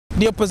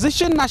The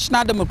Opposition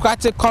National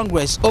Democratic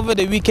Congress over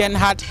the weekend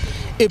had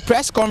a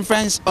press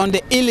conference on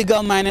the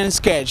illegal mining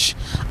scourge.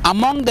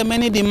 Among the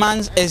many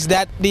demands is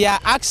that they are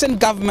asking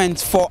government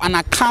for an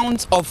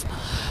account of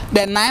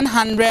the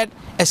 900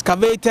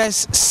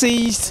 excavators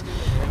seized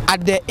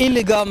at the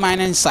illegal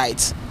mining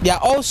sites. They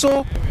are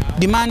also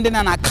demanding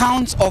an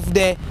account of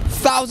the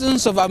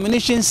thousands of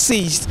ammunition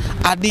seized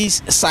at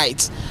these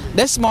sites.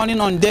 This morning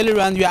on Daily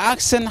Rant, we are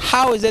asking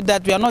how is it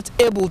that we are not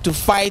able to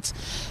fight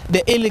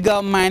the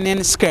illegal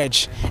mining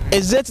scourge?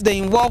 Is it the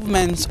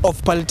involvement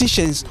of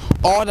politicians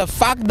or the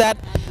fact that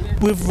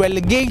we've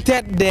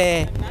relegated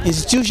the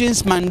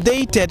institutions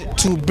mandated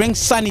to bring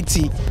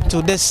sanity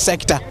to this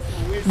sector?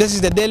 This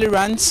is the Daily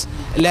Rant.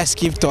 Let's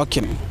keep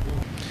talking.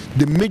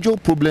 The major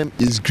problem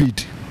is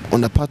greed on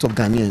the part of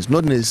Ghanaians,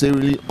 not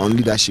necessarily on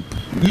leadership.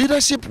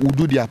 Leadership will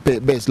do their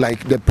best,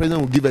 like the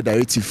president will give a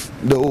directive.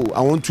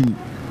 I want to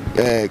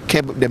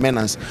curb the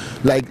menace.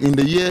 Like in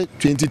the year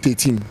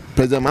 2013,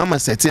 President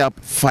Mahama set up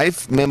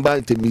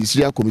 5-member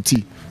interministerial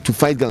committee to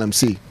fight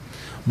galamsey.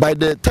 By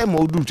the time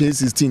of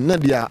 2016,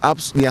 their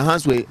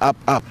hands were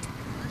up,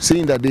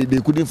 saying that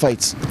they couldn't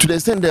fight. To the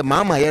extent that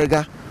Mahama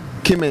Yerga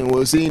came and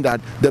was saying that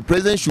the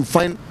president should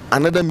find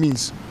another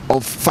means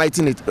of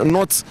fighting it,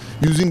 not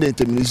using the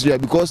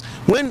interministerial, because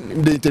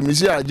when the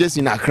interministerial are just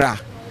in Accra,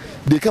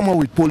 they come up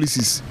with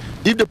policies.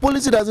 If the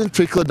policy doesn't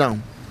trickle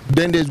down,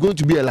 then there's going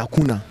to be a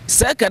lacuna.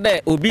 Second,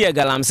 will be a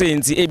galamsey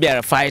into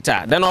a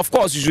fighter. Then of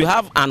course you should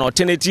have an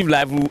alternative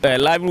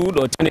livelihood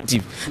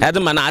alternative.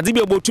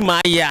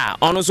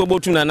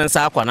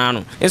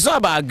 It's not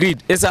about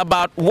greed. It's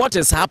about what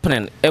is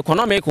happening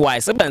economic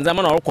wise. Because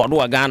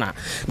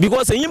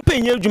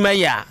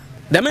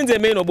that means they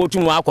may not go to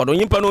Mwako,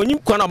 you know, you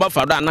can about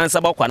for that answer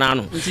about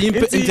Quanano.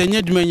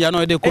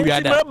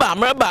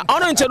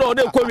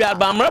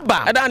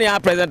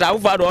 President,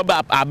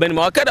 I've been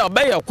more kind of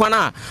bay of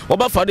Quana,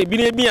 over for the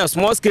being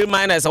small scale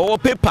miners or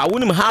paper,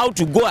 wouldn't how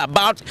to go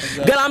about.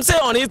 Galamsey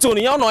on it on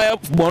your no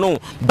bono,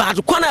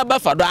 but Quana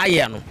buffer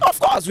Diane. Of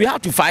course, we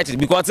have to fight it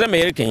because the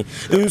American,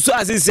 so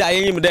as is I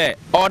am there,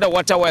 all the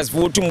water was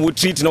voting would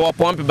treat no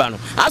pump ban.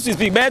 As we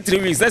speak, about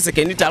 3 weeks, that's a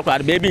candy talk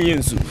about baby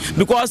Yinsu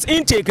because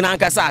intake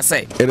Nankasa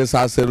say. It is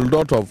as a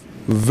result of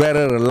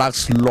very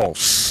relaxed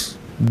laws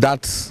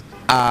that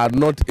are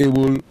not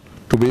able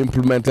to be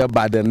implemented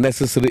by the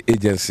necessary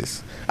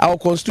agencies. Our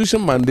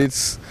constitution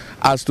mandates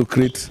us to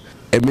create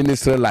a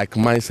ministry like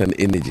Mines and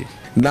Energy.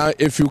 Now,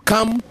 if you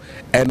come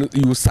and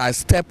you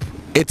sidestep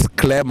its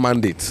clear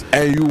mandate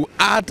and you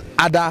add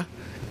other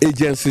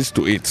agencies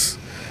to it,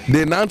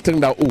 they now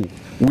think that, oh,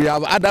 we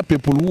have other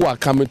people who are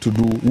coming to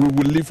do, we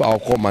will leave our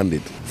core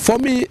mandate. For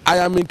me, I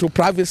am into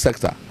private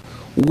sector.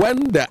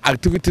 When the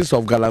activities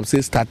of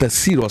galamsey started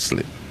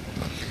seriously,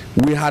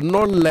 we had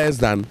not less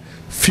than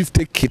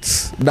 50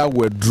 kids that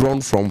were drawn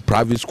from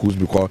private schools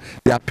because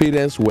their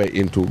parents were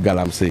into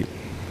galamsey.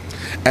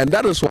 And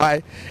that is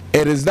why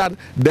it is that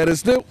there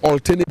is no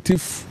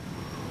alternative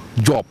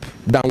job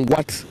than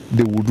what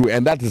they will do,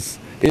 and that is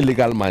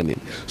illegal mining.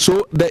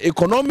 So the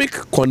economic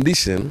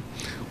condition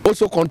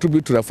also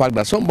contribute to the fact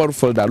that somebody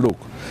felt that, look,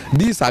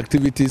 these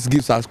activities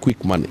gives us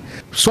quick money.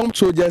 Some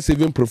soldiers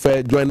even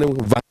prefer joining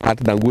Vanguard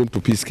than going to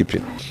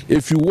peacekeeping.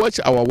 If you watch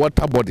our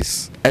water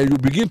bodies and you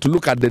begin to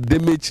look at the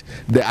damage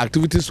the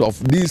activities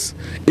of these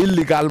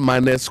illegal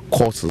miners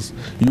causes,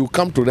 you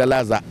come to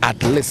realize that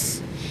at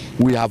least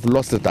we have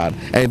lost it out,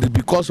 and it's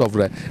because of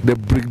the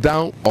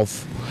breakdown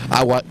of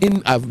our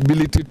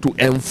inability to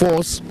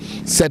enforce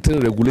certain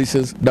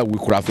regulations that we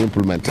could have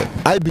implemented.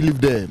 I believe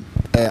that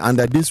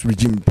under this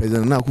regime,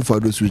 President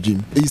Akufo-Addo's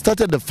regime, he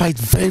started the fight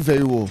very,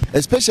 very well.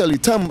 Especially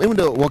time when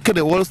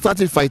the world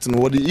started fighting,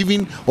 or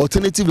even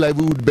alternative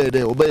livelihood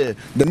better, or the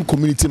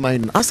community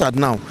mining. As at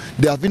now,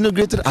 they have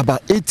integrated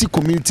about 80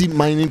 community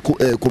mining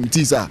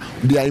committees.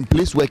 They are in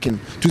place working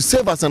to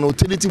serve as an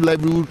alternative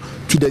livelihood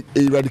to the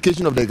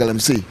eradication of the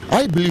galamsey.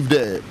 I believe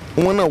that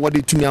one of what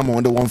they to me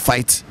on the one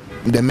fight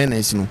the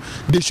menace,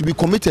 they should be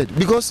committed,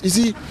 because you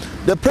see,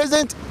 the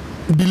president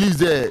believes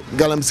the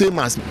galamsey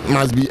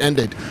must be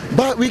ended,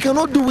 but we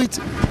cannot do it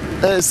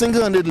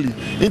single-handedly.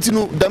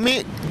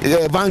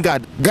 The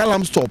Vanguard,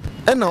 Galam Stop,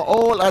 and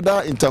all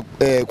other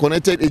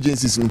interconnected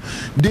agencies,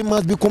 they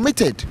must be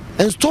committed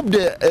and stop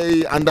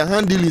the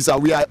underhand dealings that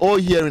we are all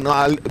hearing.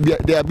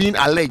 They are being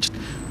alleged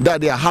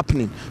that they are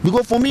happening.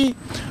 Because for me,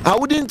 I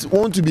wouldn't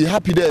want to be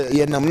happy there.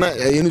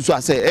 I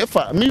say,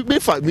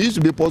 me used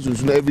to be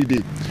positive every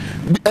day,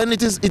 and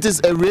it is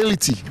a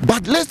reality.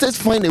 But let's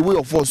just find a way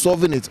of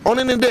solving it. On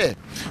and there,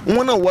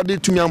 one of what they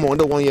to me on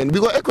the 1 year,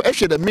 because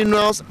actually the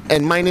minerals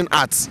and mining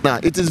arts. Now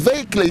it is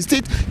very clear. It's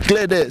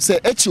clear there. Say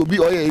HOB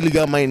or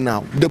illegal mine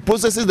now. The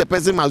processes the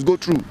person must go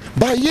through.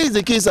 But here is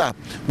the case.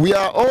 We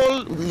are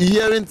all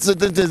hearing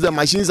certain things. The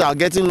machines are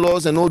getting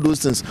lost and all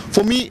those things.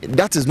 For me,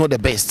 that is not the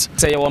best.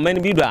 Say your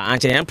many people are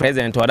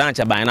president or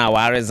by now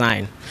I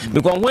resign.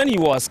 Because when he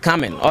was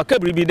coming, or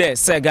could be there,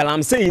 say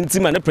galamsey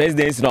intimate the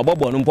presidency no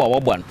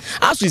bobon.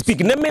 as we speak,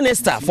 the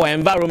Minister for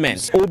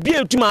Environment, Obi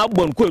Etuma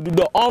Bonko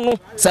do ono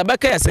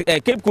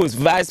Sabeka Cape Coast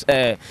Vice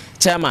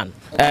Chairman,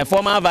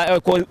 former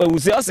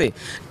Uziose.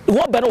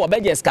 What better what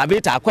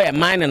excavator acquire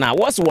mining now?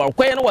 What's what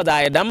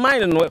the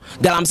mining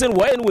that I'm saying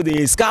we're with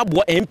the scab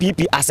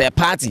MPP as a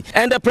party,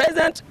 and the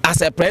president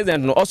as a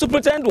president also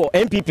pretend or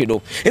MPP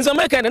though. In some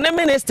American and the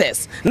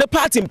ministers, the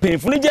party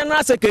painful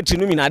general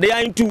secretary they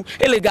are into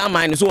illegal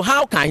mining. So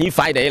how can he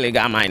fight the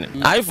illegal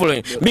mining? Are you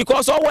following?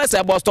 Because always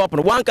about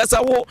stopping one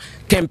casawo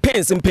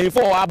campaigns and pay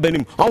for our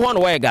benim on one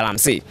way I'm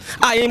say.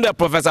 I am the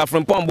professor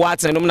from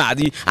Pomboats and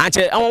Nadi, and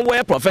I want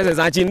where professors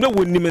actually know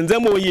with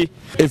Nimenzemoye.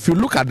 If you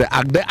look at the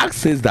act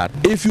says that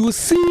if you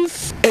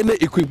seize any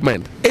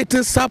equipment, it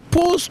is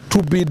supposed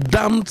to be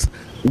dumped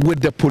with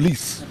the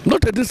police,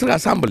 not a district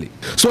assembly.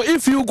 So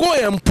if you go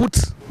and put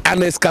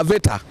an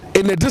excavator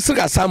in a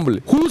district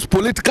assembly whose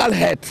political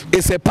head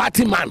is a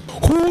party man,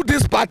 who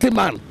this party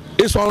man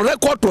is on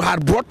record to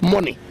have brought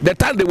money the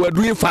time they were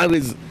doing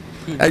fundraising,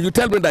 and you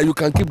tell me that you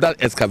can keep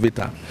that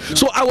excavator.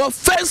 So our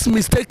first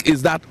mistake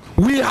is that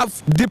we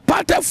have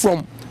departed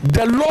from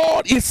the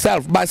law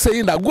itself by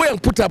saying that go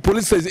and put a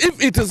police station.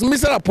 If it is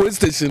missing a police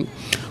station,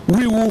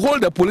 we will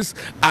hold the police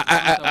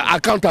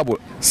accountable.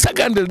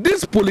 Secondly,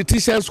 these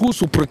politicians who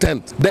should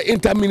pretend the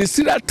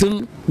interministerial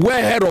team where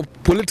head of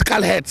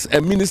political heads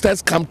and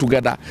ministers come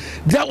together,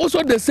 they are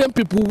also the same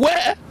people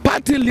where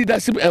party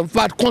leadership and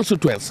fact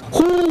constituents,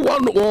 who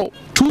one or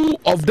two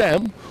of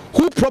them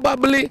who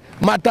probably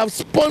might have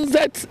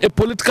sponsored a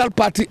political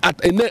party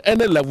at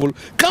any level,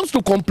 comes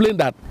to complain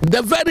that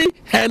the very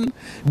hen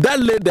that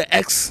laid the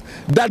eggs,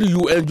 that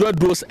you enjoy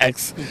those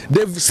eggs,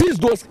 they've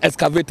seized those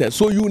excavators,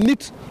 so you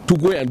need to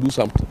go and do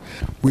something.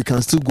 We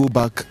can still go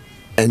back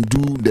and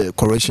do the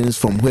corrections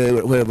from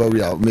wherever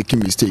we are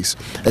making mistakes,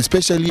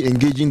 especially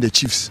engaging the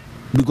chiefs.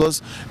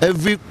 Because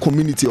every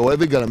community or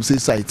every Galamsey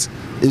site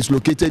is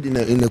located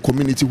in a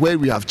community where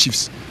we have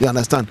chiefs. You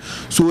understand?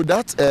 So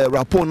that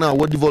rapport now,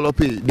 what develop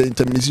the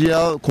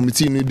interministerial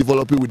committee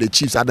develop with the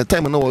chiefs at the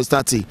time when I was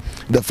starting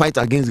the fight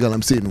against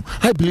Galamsey.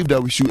 I believe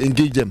that we should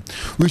engage them.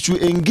 We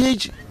should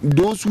engage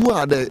those who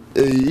are the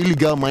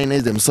illegal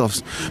miners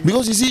themselves.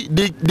 Because you see,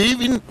 they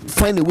even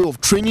find a way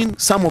of training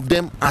some of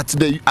them at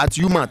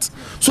UMAT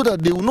so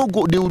that they will not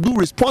go. They will do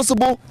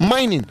responsible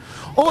mining.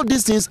 All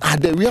these things are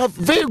there. We have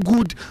very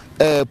good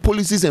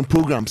policies and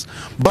programs,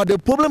 but the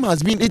problem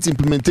has been its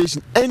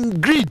implementation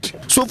and greed.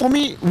 So for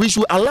me, we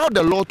should allow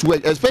the law to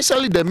work,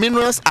 especially the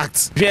Minerals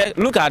Act.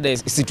 Look at the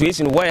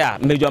situation where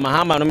Major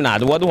Mahama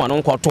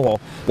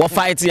were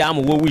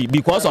fighting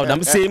because of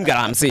the same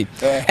Galamsey.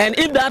 And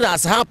if that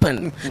has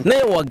happened,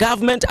 now our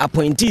government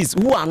appointees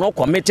who are not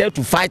committed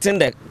to fighting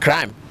the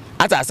crime.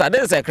 As I said,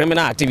 this is a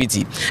criminal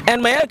activity.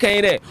 And my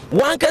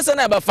one person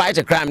ever fight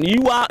a crime,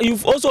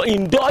 you've also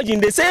indulged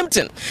in the same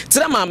thing.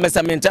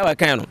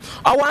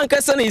 One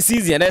person is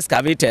easy and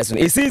excavators.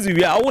 It's easy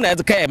we are own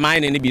as a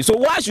mine. So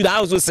why should I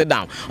also sit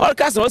down? All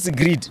customers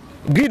greed.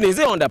 Greed is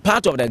it on the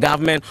part of the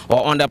government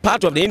or on the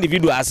part of the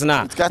individual as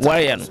now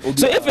warrior.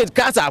 So if it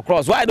cuts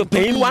across, why do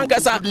pay one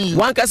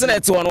person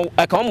that's on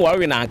a come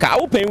warrior and I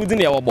will pay within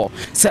your ball.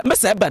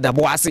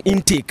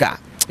 Intake,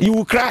 you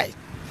will cry.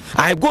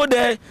 I go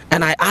there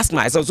and I ask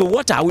myself, so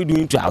what are we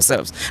doing to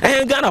ourselves?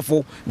 And Ghana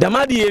for the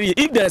Madi area,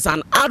 if there's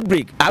an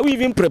outbreak, are we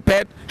even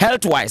prepared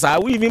health-wise? Are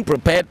we even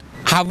prepared?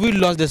 Have we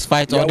lost this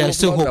fight or there's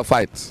still hope? The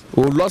fight.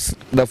 We lost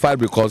the fight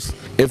because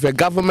if a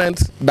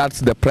government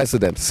that's the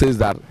president says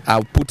that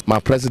I'll put my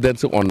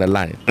presidency on the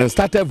line and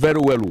started very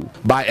well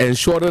by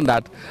ensuring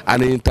that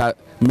an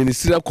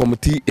interministerial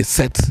committee is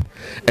set,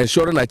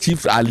 ensuring that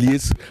chief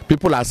allies,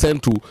 people are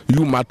sent to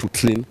UMA to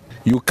train.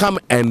 You come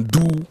and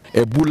do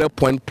a bullet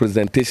point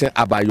presentation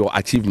about your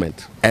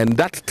achievement, and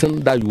that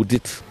thing that you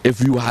did,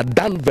 if you had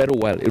done very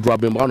well, it would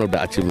have been one of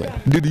the achievements.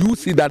 Did you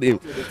see that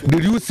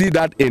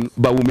in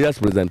Bawumia's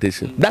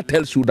presentation? That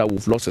tells you that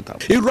we've lost it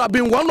out. It would have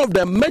been one of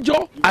the major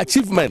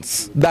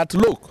achievements that,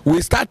 look, we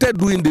started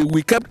doing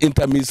we kept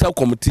interministerial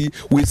committee,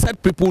 we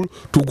set people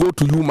to go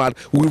to UMAD,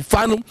 we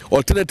found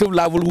alternative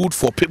livelihood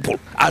for people.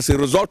 As a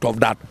result of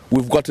that,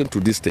 we've gotten to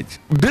this stage.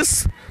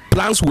 These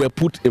plans were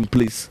put in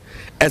place.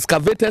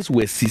 Excavators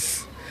were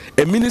seized.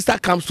 A minister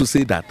comes to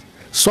say that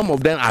some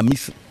of them are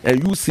missing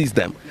and you seize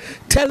them.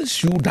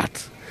 Tells you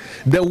that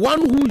the one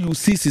who you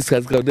seize is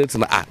excavators.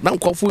 Now,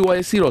 Kofu, you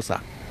are serious.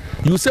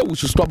 You say we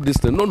should stop this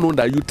thing. No,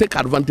 that you take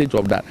advantage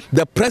of that.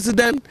 The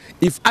president,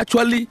 if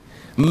actually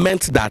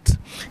meant that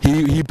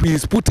he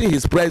is putting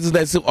his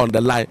presidency on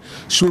the line,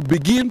 should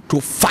begin to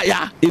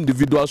fire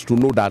individuals to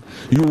know that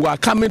you are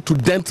coming to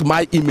dent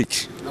my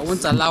image. I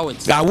won't allow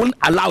it. I won't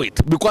allow it,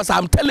 because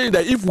I'm telling you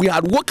that if we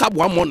had woke up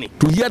one morning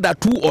to hear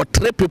that 2 or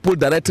 3 people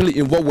directly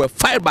involved were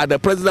fired by the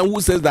president who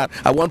says that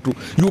I want to,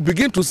 you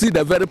begin to see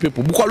the very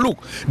people. Because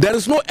look, there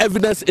is no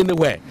evidence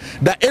anywhere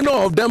that any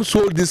of them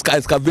sold these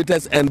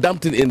excavators and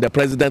dumped it in the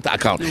president's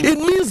account. It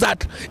means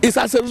that it's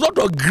as a result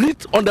of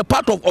greed on the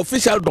part of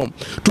officialdom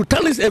to to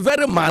tarnish a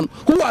very man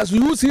who has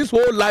used his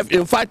whole life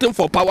in fighting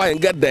for power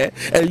and get there,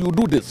 and you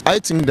do this. I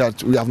think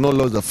that we have not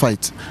lost the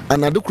fight.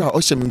 And Adukra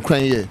Oshem in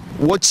crying here.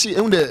 When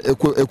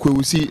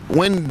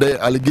the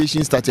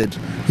allegation started,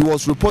 he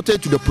was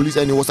reported to the police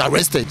and he was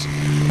arrested.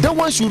 That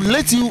one should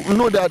let you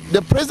know that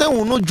the president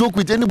will not joke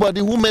with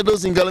anybody who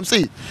meddles in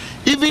Galamsey.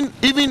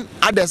 Even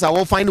others are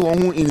all finding one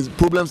who in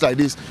problems like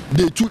this.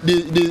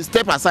 They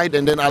step aside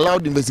and then allow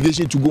the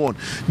investigation to go on.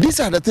 These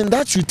are the things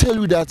that should tell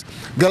you that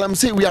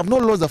Galamsey, we have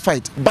not lost the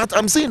fight. But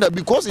I'm saying that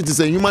because it is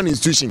a human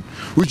institution,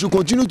 we should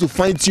continue to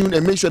fine tune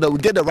and make sure that we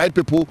get the right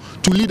people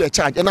to lead the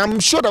charge. And I'm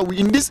sure that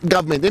in this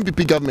government,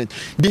 MPP government,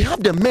 they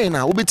have the men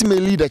now who may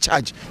lead the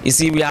charge. You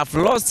see, we have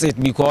lost it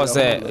because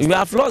we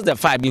have lost the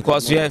fight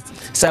because we have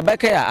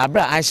Sabeka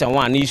Abra Aisha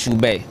one issue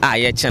by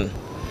Ayechen.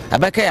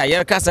 Abeka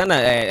Yerka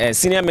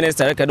senior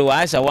minister Rekado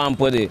Aisha one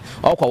put the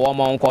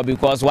Okwa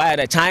because why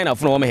the China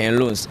from hand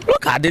loans.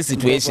 Look at this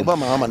situation.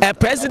 A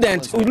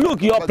president,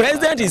 look, your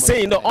president is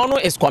saying the honor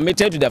is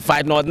committed to the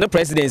fight, not the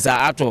presidents are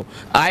out of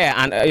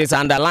and it's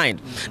underlined.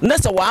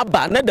 That's a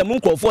waba, not the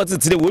Munko for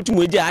today.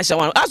 Aisha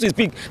one. As we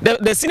speak,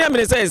 the senior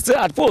minister is still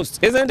at post,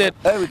 isn't it?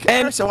 And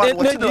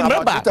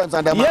remember,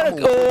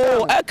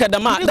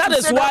 that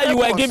is why you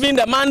were given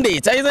the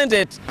mandate, isn't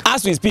it?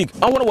 As we speak,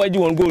 I wonder why you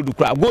want gold to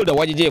cry, gold or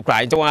what you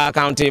cry.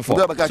 Accounting for.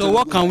 So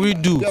what can we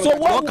do? So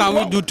what can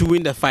we do to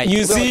win the fight?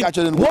 You see,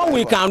 what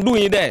we can do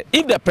is that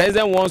if the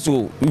president wants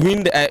to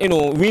win,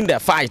 win the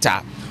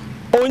fighter,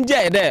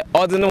 onje there,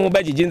 ordinary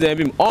budget in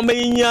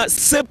the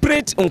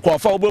separate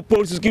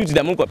prosecute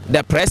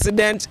the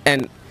president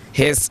and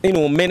his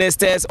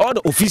ministers or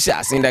the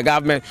officials in the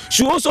government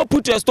should also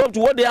put a stop to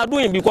what they are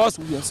doing because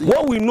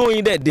what we know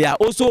is that they are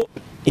also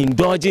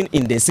indulging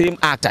in the same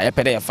act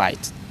a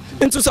fight.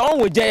 Into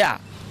someone with Jaya.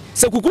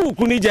 Se kuku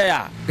kuni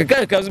jaya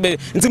keke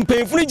nti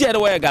mpemfuni jaya de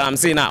wo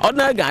Galamsey na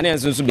ordinary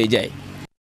Ghanaians nso be jaya